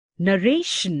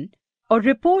narration, or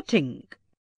reporting.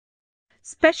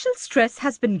 Special stress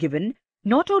has been given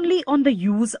not only on the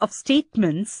use of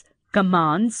statements,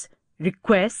 commands,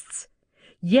 requests,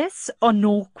 yes or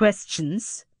no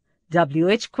questions,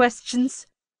 WH questions,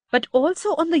 but also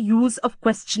on the use of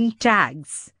question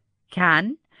tags,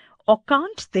 can or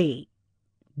can't they,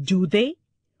 do they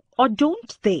or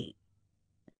don't they.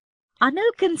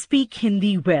 Anil can speak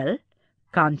Hindi well,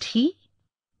 can't he?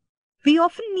 We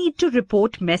often need to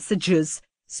report messages,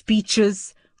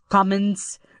 speeches,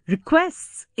 comments,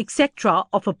 requests, etc.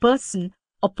 of a person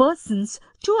or persons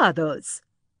to others.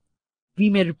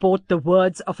 We may report the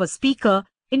words of a speaker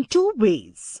in two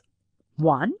ways.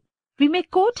 One, we may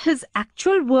quote his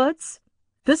actual words.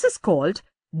 This is called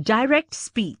direct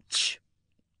speech.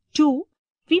 Two,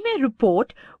 we may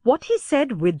report what he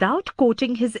said without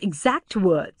quoting his exact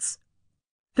words.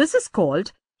 This is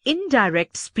called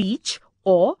indirect speech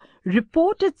or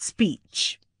reported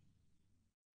speech.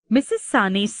 Mrs.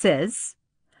 Sane says,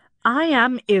 I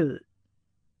am ill.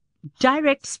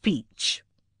 Direct speech.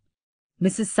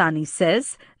 Mrs. Sane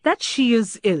says that she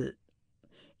is ill.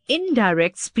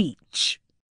 Indirect speech.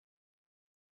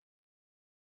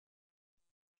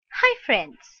 Hi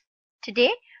friends,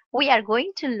 today we are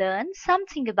going to learn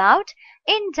something about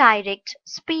indirect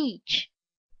speech.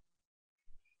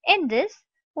 In this,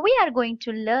 we are going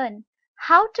to learn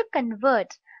how to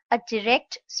convert a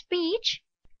direct speech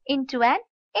into an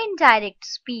indirect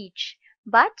speech.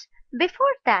 But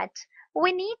before that,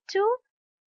 we need to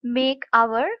make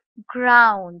our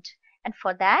ground, and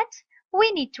for that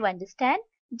we need to understand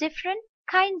different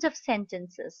kinds of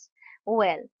sentences.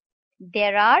 Well,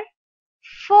 there are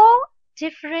 4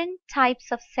 different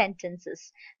types of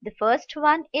sentences. The first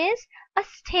one is a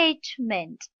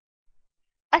statement.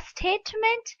 A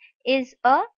statement is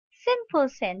a simple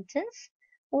sentence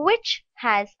which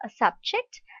has a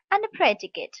subject and a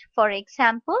predicate. For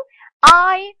example,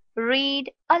 I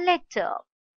read a letter.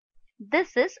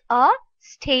 This is a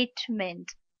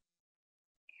statement.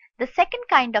 The second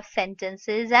kind of sentence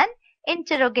is an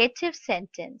interrogative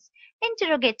sentence.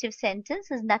 Interrogative sentence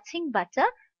is nothing but a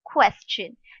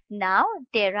question. Now,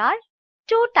 there are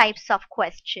 2 types of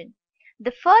question.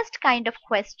 The first kind of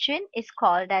question is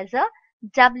called as a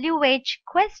WH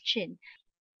question,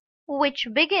 which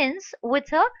begins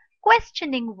with a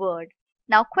questioning word.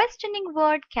 Now, questioning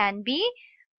word can be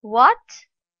what,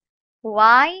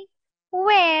 why,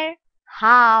 where,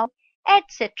 how,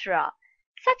 etc.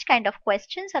 Such kind of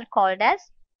questions are called as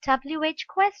WH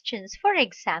questions. For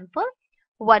example,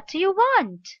 what do you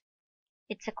want?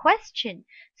 It's a question.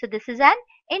 So this is an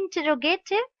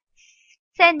interrogative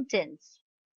sentence.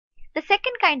 The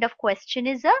second kind of question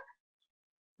is a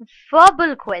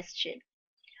verbal question,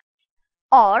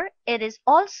 or it is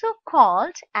also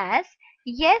called as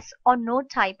yes or no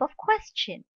type of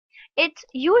question. It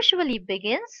usually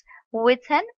begins with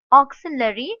an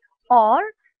auxiliary or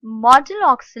modal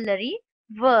auxiliary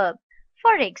verb.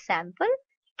 For example,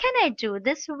 can I do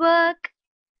this work?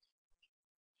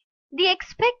 The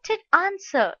expected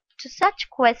answer to such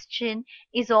question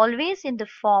is always in the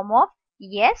form of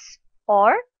yes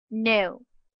or no.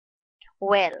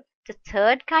 Well, the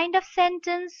third kind of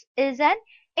sentence is an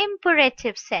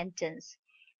imperative sentence.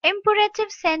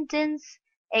 Imperative sentence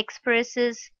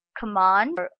expresses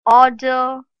command or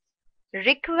order,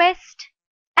 request,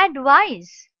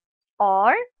 advice,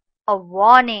 or a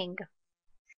warning.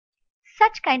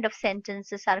 Such kind of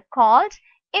sentences are called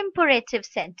imperative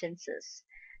sentences.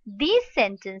 These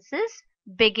sentences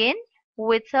begin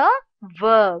with a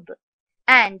verb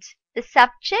and the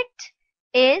subject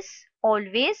is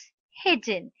always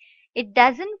hidden. It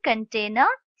doesn't contain a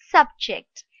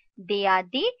subject. They are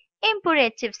the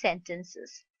imperative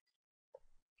sentences.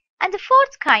 And the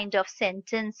fourth kind of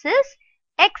sentence is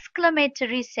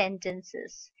exclamatory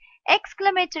sentences.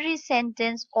 Exclamatory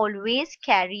sentence always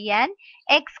carry an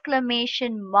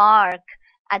exclamation mark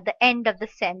at the end of the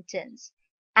sentence,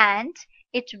 and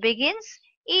it begins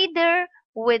either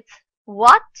with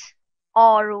what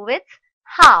or with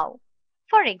how.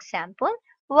 For example,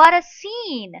 what a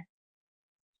scene!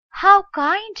 How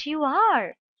kind you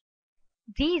are!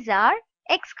 These are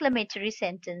exclamatory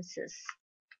sentences.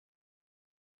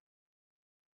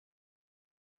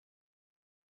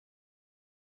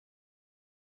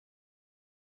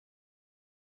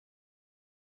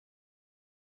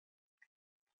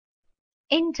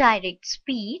 Indirect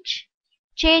speech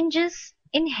changes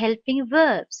in helping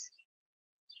verbs.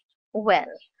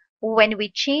 Well, when we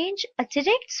change a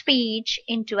direct speech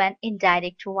into an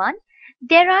indirect one,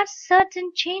 there are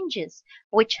certain changes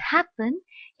which happen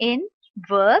in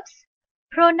verbs,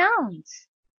 pronouns,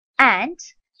 and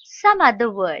some other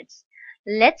words.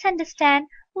 Let's understand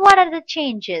what are the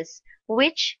changes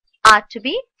which are to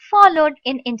be followed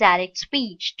in indirect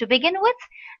speech. To begin with,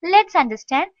 let's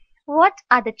understand what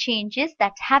are the changes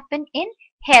that happen in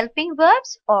helping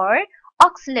verbs or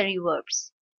auxiliary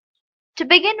verbs. To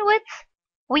begin with,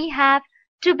 we have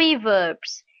to be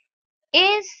verbs.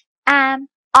 Is, am,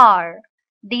 are.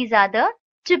 These are the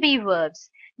to be verbs.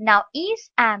 Now, is,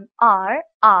 am,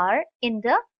 are in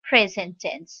the present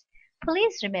tense.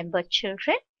 Please remember,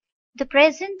 children, the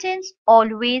present tense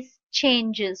always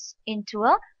changes into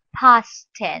a past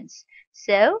tense.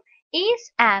 So,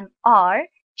 is, am, are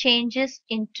changes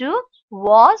into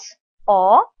was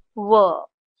or were.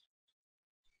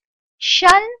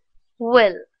 Shall,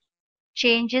 will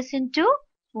changes into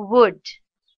would,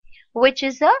 which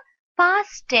is a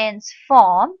past tense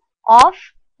form of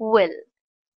will.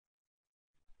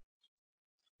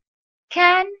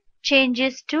 Can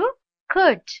changes to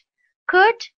could.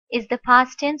 Could is the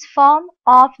past tense form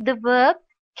of the verb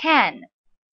can.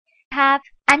 Have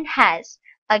and has.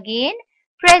 Again,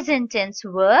 present tense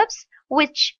verbs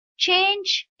which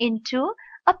change into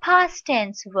a past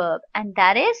tense verb, and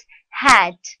that is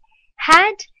had.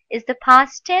 Had is the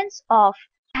past tense of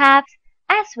have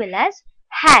as well as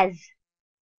has.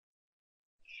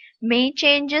 May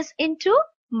changes into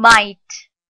might.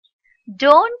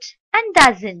 Don't and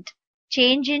doesn't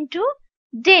change into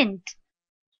didn't.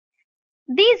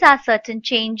 These are certain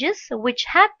changes which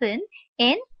happen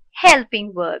in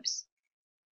helping verbs.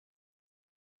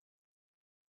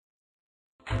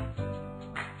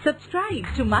 Subscribe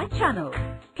to my channel.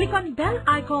 Click on bell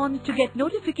icon to get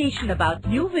notification about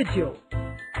new video.